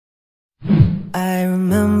I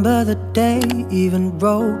remember the day, even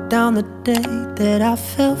wrote down the day that I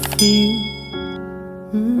fell for you.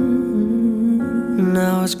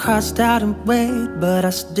 Now it's crossed out in red, but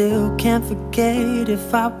I still can't forget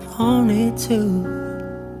if I wanted to.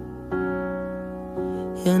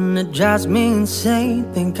 And it drives me insane,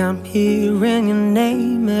 think I'm hearing your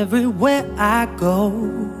name everywhere I go.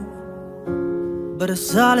 But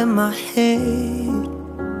it's all in my head,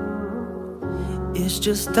 it's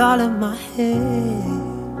just all in my head.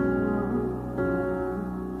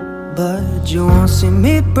 But you won't see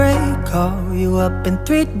me break, call you up in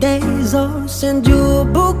 3 days, or send you a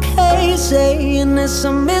bouquet saying it's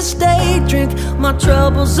a mistake. Drink my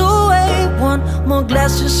troubles away, one more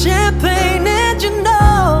glass of champagne. And you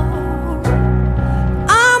know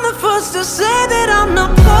I'm the first to say that I'm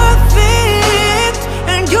not perfect,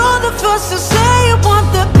 and you're the first to say you want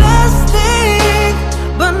the best thing.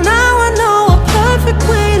 But now I know a perfect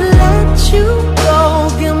way to let you go.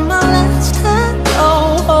 Give my last hello,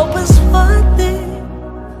 hope it's worth it.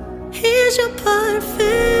 Here's your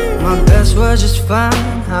perfect. My best was just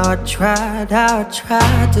fine, how I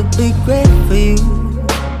tried to be great for you.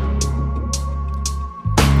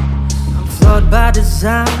 I'm flawed by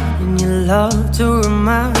design, and you love to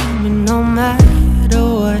remind me no matter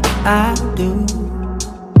what I do.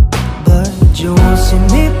 But you won't see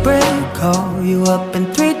me break, call you up in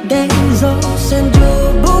 3 days, or send you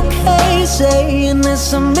a bouquet saying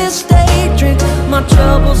it's a mistake. Drink my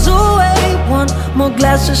troubles away, one more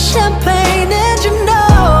glass of champagne. And you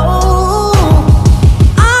know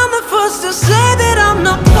I'm the first to say that I'm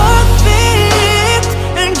not perfect,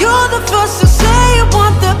 and you're the first to